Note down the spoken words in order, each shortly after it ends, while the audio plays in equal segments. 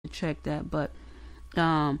check that. But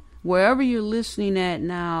wherever you're listening at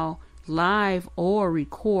now, live or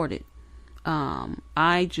recorded,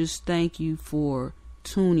 I just thank you for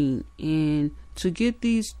tuning in to get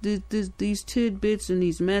these tidbits and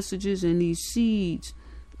these messages and these seeds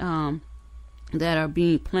that are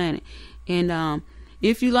being planted. And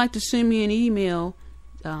if you'd like to send me an email,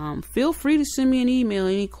 feel free to send me an email.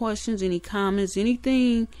 Any questions, any comments,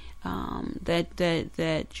 anything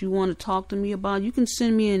that you want to talk to me about, you can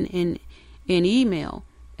send me an email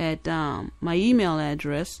at my email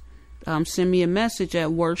address. Send me a message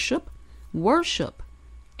at worship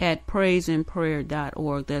at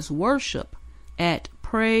praiseandprayer.org. That's worship at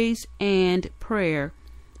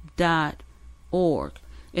praiseandprayer.org.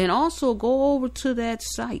 And also go over to that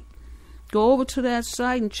site. Go over to that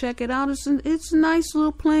site and check it out. It's a nice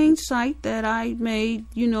little plain site that I made,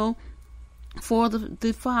 for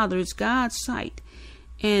the Father. It's God's site.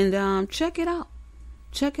 And check it out.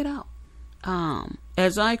 Check it out.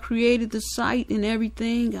 As I created the site and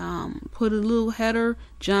everything, put a little header,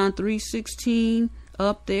 John 3:16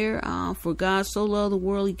 up there, for God so loved the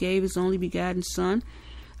world, he gave his only begotten son.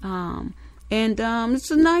 And it's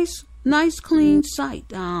a nice, clean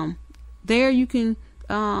site. There you can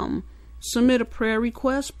submit a prayer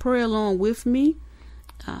request, pray along with me,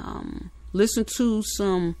 listen to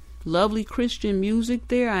some lovely Christian music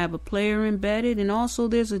there. I have a player embedded, and also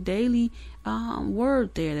there's a daily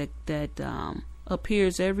word there that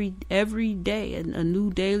appears every day, a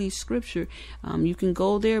new daily scripture. You can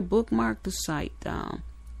go there, bookmark the site,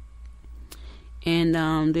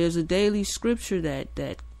 and there's a daily scripture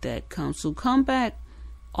that comes. So come back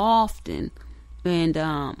often, and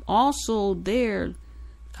also there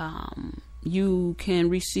you can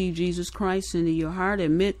receive Jesus Christ into your heart,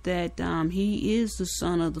 admit that he is the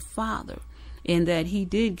Son of the Father, and that he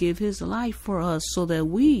did give his life for us so that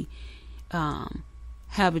we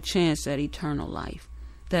have a chance at eternal life,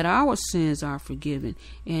 that our sins are forgiven.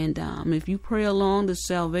 And if you pray along the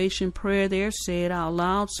salvation prayer there, say it out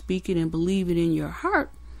loud, speak it and believe it in your heart.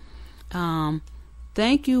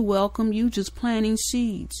 Thank you, welcome you, just planting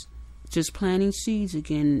seeds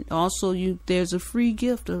again. Also, there's a free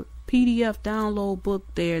gift, a PDF download book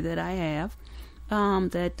there that I have,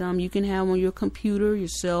 that you can have on your computer, your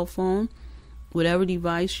cell phone, whatever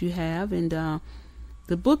device you have. And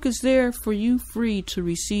the book is there for you free to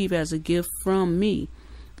receive as a gift from me,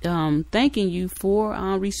 thanking you for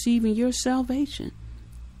receiving your salvation.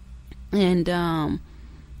 And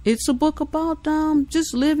it's a book about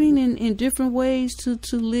just living in different ways to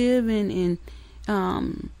live, and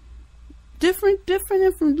different a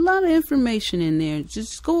lot of information in there.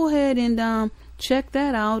 Just go ahead and check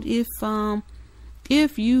that out if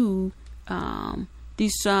you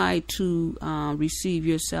decide to receive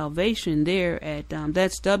your salvation there at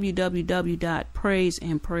that's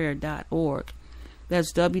www.praiseandprayer.org.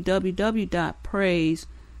 That's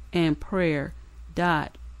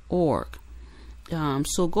www.praiseandprayer.org.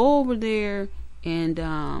 So go over there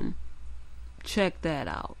and check that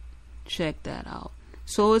out.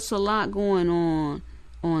 So it's a lot going on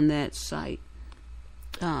that site.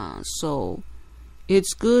 So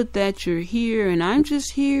it's good that you're here, and I'm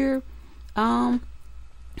just here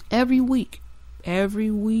every week.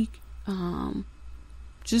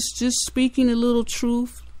 Just speaking a little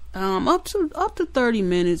truth, up to 30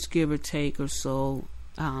 minutes, give or take, or so.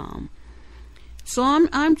 So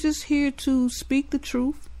I'm just here to speak the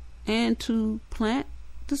truth and to plant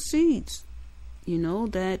the seeds.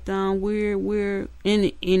 That we're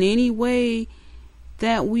in any way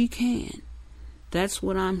that we can. That's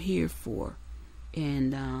what I'm here for,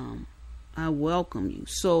 and I welcome you.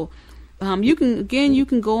 So you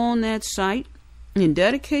can go on that site and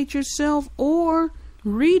dedicate yourself or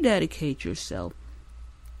rededicate yourself.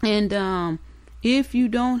 And if you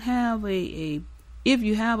don't have if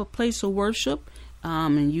you have a place of worship,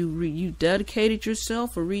 and you dedicated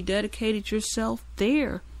yourself or rededicated yourself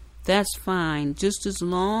there, that's fine, just as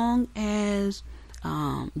long as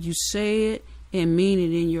you say it and mean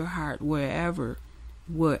it in your heart wherever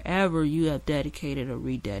you have dedicated or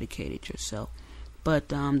rededicated yourself. But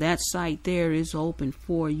that site there is open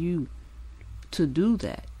for you to do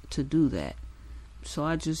that. So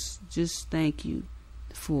I just thank you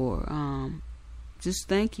for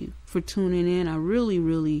tuning in. I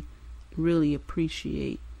really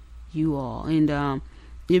appreciate you all. And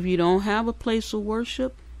if you don't have a place of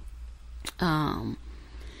worship,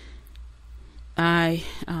 I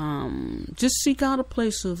just seek out a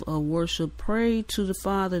place of worship. Pray to the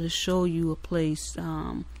Father to show you a place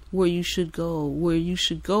where you should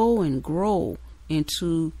go and grow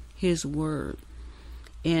into His Word.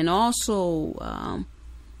 And also,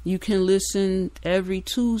 You can listen every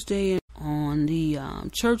Tuesday on the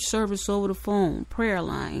church service over the phone, prayer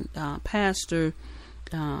line, Pastor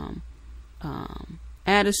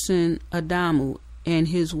Addison Adamu and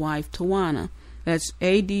his wife Tawana. That's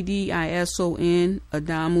Addison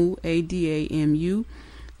Adamu, Adamu.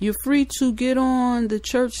 You're free to get on the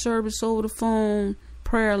church service over the phone,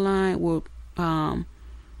 prayer line.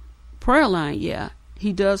 Prayer line, yeah.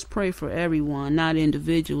 He does pray for everyone, not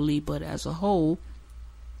individually, but as a whole.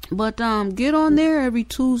 But get on there every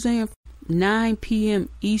Tuesday at 9 p.m.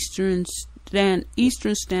 Eastern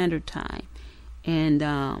Standard Time.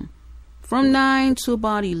 And from 9 to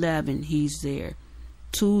about 11, he's there.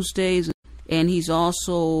 Tuesdays. And he's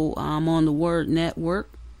also on the Word Network.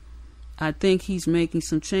 I think he's making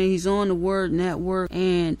some change. He's on the Word Network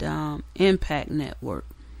and Impact Network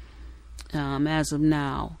as of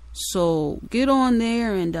now. So get on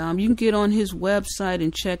there, and you can get on his website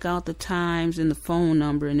and check out the times and the phone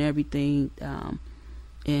number and everything,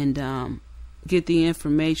 and get the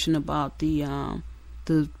information about the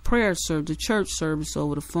prayer service, the church service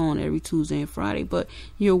over the phone every Tuesday and Friday. But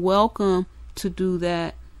you're welcome to do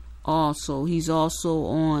that also. He's also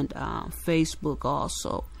on Facebook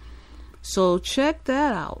also. So check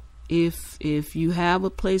that out. If you have a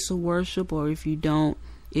place of worship, or if you don't,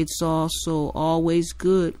 it's also always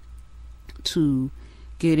good to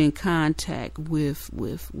get in contact with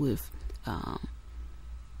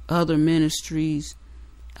other ministries,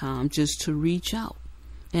 just to reach out.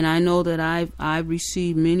 And I know that I've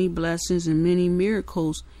received many blessings and many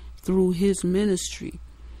miracles through his ministry,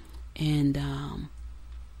 and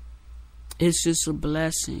it's just a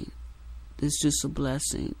blessing. It's just a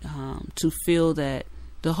blessing to feel that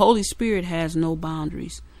the Holy Spirit has no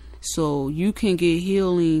boundaries. So you can get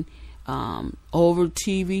healing over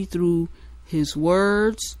TV through his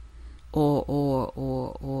words,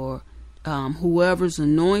 or whoever's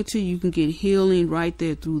anointed. You can get healing right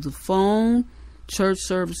there through the phone, church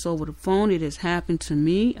service over the phone. It has happened to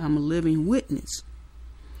me. I'm a living witness.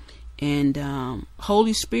 And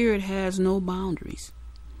Holy Spirit has no boundaries.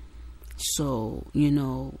 So,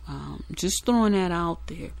 just throwing that out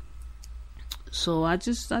there. So I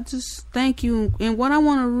just thank you. And what I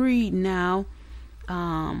want to read now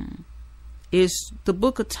is the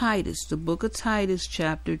book of Titus,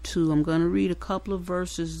 chapter 2. I'm going to read a couple of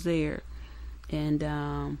verses there,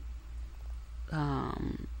 and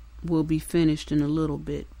we'll be finished in a little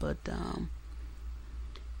bit. But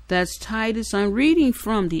that's Titus. I'm reading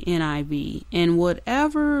from the NIV, and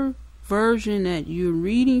whatever version that you're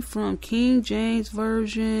reading from, King James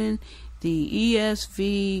Version, the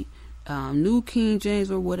ESV, New King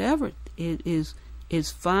James, or whatever it is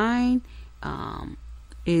fine.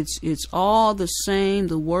 It's all the same.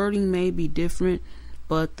 The wording may be different,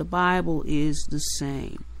 but the Bible is the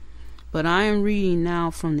same. But I am reading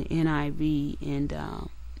now from the NIV, and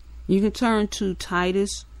you can turn to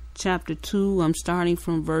Titus chapter 2. I'm starting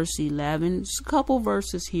from verse 11. Just a couple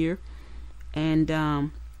verses here,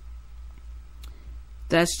 and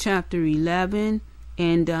that's chapter 11.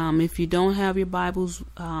 And if you don't have your Bibles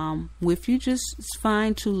with you, it's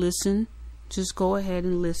fine to listen. Just go ahead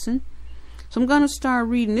and listen. So I'm going to start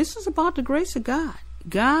reading. This is about the grace of God.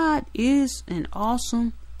 God is an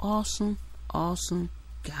awesome, awesome, awesome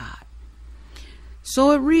God.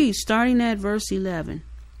 So it reads, starting at verse 11.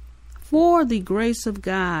 For the grace of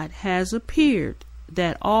God has appeared,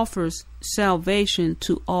 that offers salvation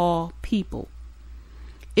to all people.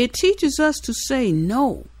 It teaches us to say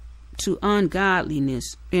no to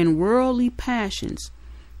ungodliness and worldly passions,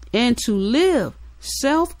 and to live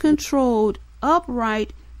self-controlled,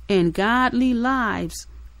 upright, and godly lives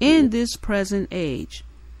in this present age,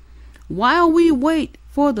 while we wait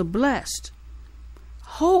for the blessed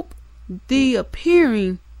hope, the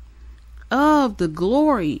appearing of the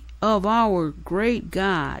glory of our great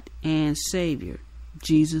God and Savior,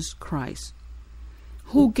 Jesus Christ,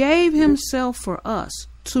 who gave himself for us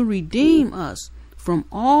to redeem us from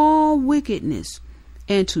all wickedness,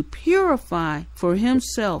 and to purify for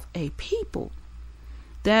himself a people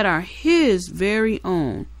that are his very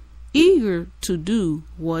own, eager to do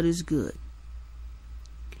what is good.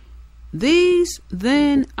 These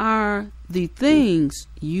then are the things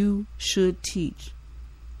you should teach.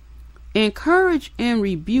 Encourage and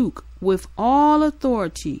rebuke with all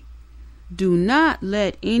authority. Do not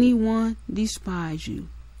let anyone despise you.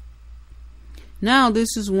 Now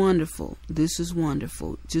this is wonderful. This is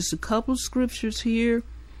wonderful. Just a couple of scriptures here.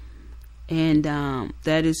 And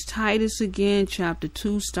that is Titus again, chapter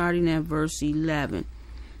 2, starting at verse 11.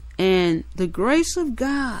 And the grace of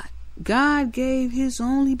God, God gave his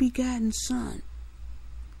only begotten Son.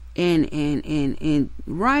 And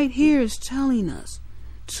right here is telling us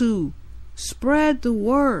to spread the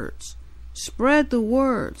words. Spread the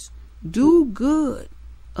words. Do good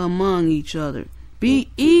among each other. Be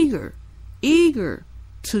eager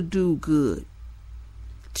to do good.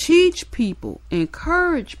 Teach people,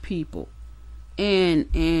 encourage people,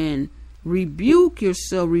 and rebuke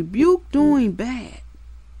yourself. Rebuke doing bad.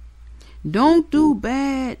 Don't do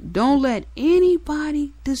bad. Don't let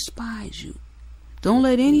anybody despise you. Don't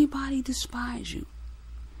let anybody despise you.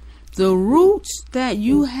 The roots that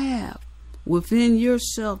you have within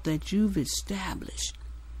yourself that you've established,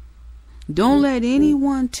 don't let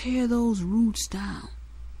anyone tear those roots down.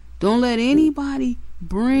 Don't let anybody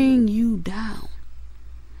bring you down.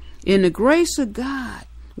 In the grace of God,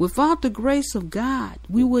 without the grace of God,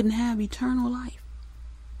 we wouldn't have eternal life.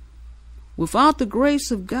 Without the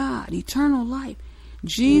grace of God, eternal life,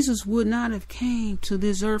 Jesus would not have came to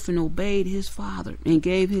this earth and obeyed his Father and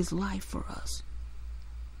gave his life for us.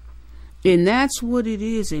 And that's what it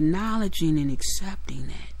is, acknowledging and accepting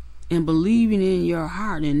that and believing in your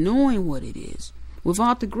heart and knowing what it is.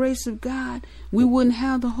 Without the grace of God, we wouldn't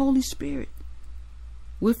have the Holy Spirit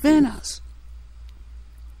within us.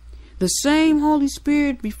 The same Holy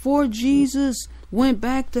Spirit before Jesus went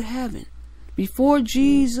back to heaven, before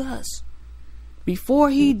Jesus, before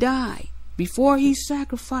he died, before he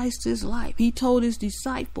sacrificed his life, he told his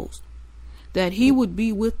disciples that he would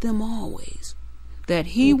be with them always, that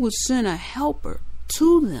he would send a helper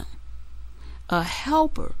to them, a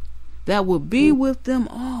helper that would be with them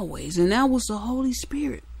always. And that was the Holy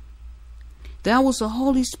Spirit. That was the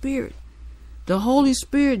Holy Spirit. The Holy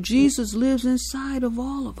Spirit, Jesus lives inside of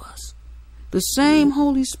all of us. The same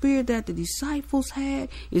Holy Spirit that the disciples had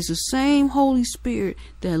is the same Holy Spirit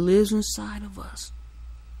that lives inside of us.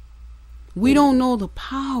 We don't know the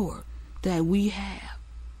power that we have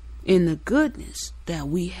and the goodness that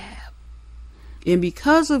we have. And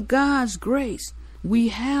because of God's grace, we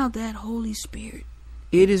have that Holy Spirit.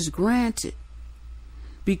 It is granted.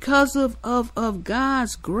 Because of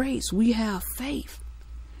God's grace, we have faith.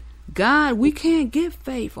 God, we can't get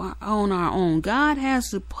faith on our own. God has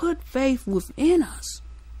to put faith within us.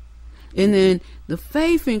 And then the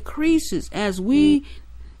faith increases as we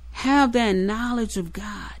have that knowledge of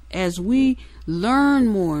God, as we learn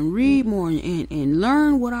more and read more and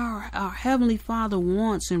learn what our Heavenly Father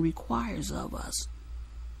wants and requires of us.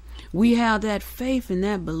 We have that faith and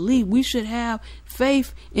that belief. We should have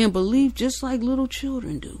faith and belief just like little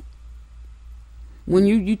children do. When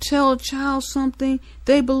you tell a child something,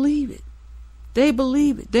 they believe it. They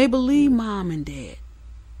believe it. They believe mom and dad.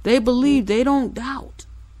 They believe. They don't doubt.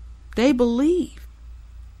 They believe.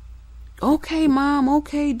 Okay, mom.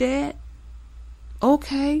 Okay, dad.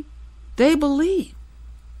 Okay. They believe.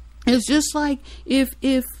 It's just like if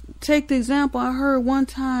take the example I heard one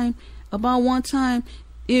time,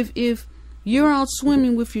 if you're out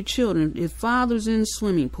swimming with your children, if father's in the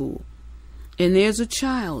swimming pool and there's a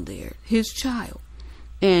child there, his child,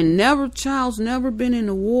 and child's never been in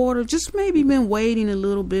the water, just maybe been waiting a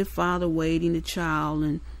little bit, father waiting the child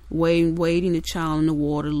and waiting the child in the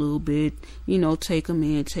water a little bit, take him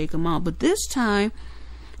in, take him out. But this time,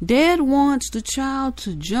 dad wants the child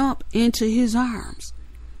to jump into his arms.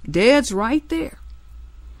 Dad's right there.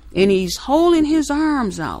 And he's holding his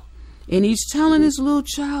arms out. And he's telling his little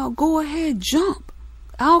child, go ahead, jump.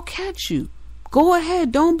 I'll catch you. Go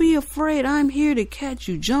ahead, don't be afraid. I'm here to catch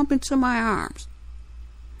you. Jump into my arms.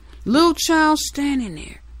 Little child standing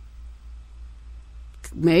there.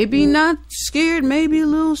 Maybe not scared, maybe a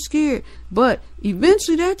little scared. But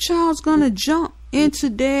eventually that child's going to jump into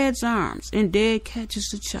dad's arms. And dad catches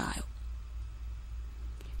the child.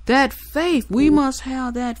 That faith, we must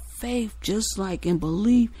have that faith just like and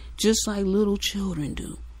believe just like little children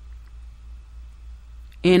do.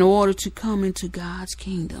 In order to come into God's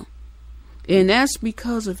kingdom. And that's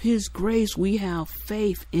because of his grace we have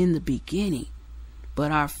faith in the beginning.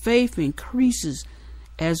 But our faith increases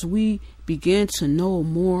as we begin to know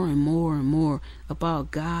more and more and more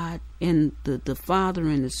about God and the Father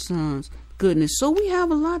and the Son's goodness. So we have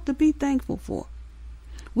a lot to be thankful for.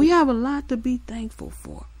 We have a lot to be thankful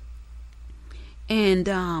for. And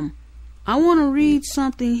I want to read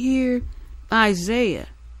something here. Isaiah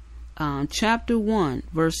chapter 1,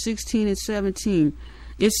 verse 16 and 17.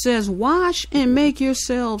 It says, wash and make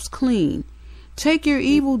yourselves clean. Take your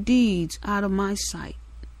evil deeds out of my sight.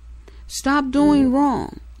 Stop doing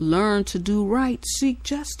wrong. Learn to do right. Seek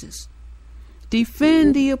justice.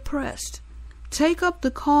 Defend the oppressed. Take up the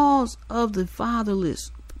cause of the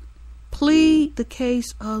fatherless. Plead the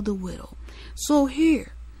case of the widow. So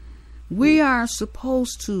here, we are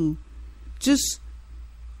supposed to just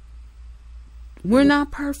We're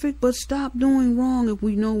not perfect, but stop doing wrong if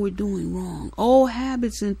we know we're doing wrong. Old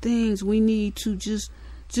habits and things we need to just